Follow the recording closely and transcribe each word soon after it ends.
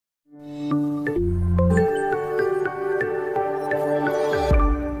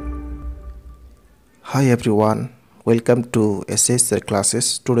Hi everyone, welcome to 5.shsirclasses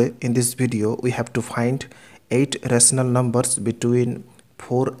classes. Today in this video we have to find 8 rational numbers between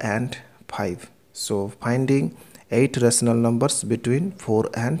 4 and 5. So finding 8 rational numbers between 4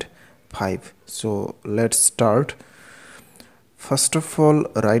 and 5. So let's start. First of all,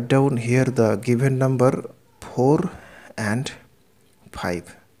 write down here the given number 4 and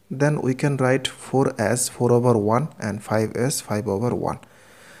 5. Then we can write 4 as 4 over 1 and 5 as 5 over 1.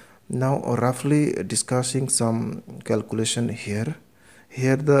 Now roughly discussing some calculation here.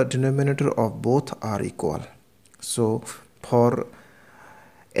 Here the denominator of both are equal. So for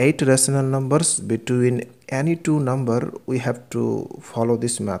 8 rational numbers between any two number, we have to follow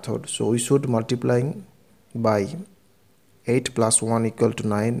this method. So we should multiplying by 8 plus 1 equal to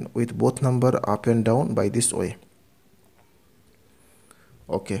 9 with both number up and down by this way.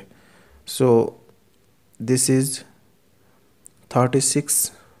 Okay, so this is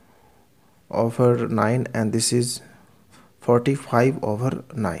 36 over 9 and this is 45 over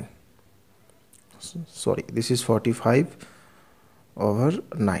 9. Sorry, this is 45 over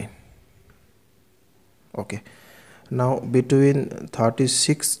 9. Okay, now between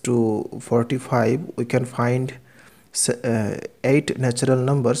 36 to 45 we can find 8 natural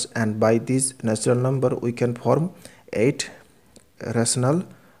numbers, and by these natural number we can form 8 rational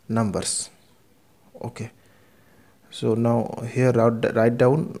numbers. Okay, so now here write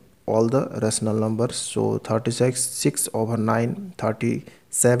down all the rational numbers. So 36 over 9,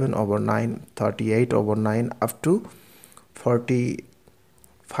 37 over 9, 38 over 9 up to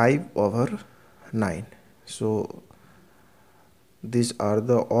 45 over 9. So these are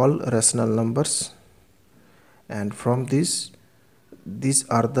the all rational numbers, and from these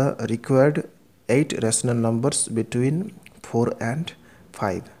are the required 8 rational numbers between 4 and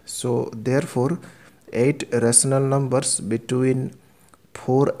 5. So therefore 8 rational numbers between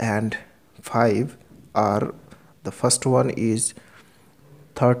 4 and 5 are, the first one is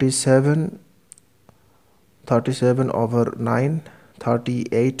 37 over 9,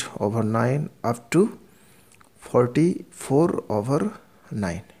 38 over 9 up to 44 over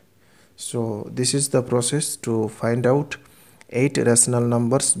 9. So this is the process to find out 8 rational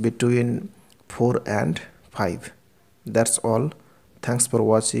numbers between 4 and 5. That's all. Thanks for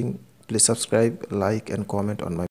watching. Please subscribe, like and comment on my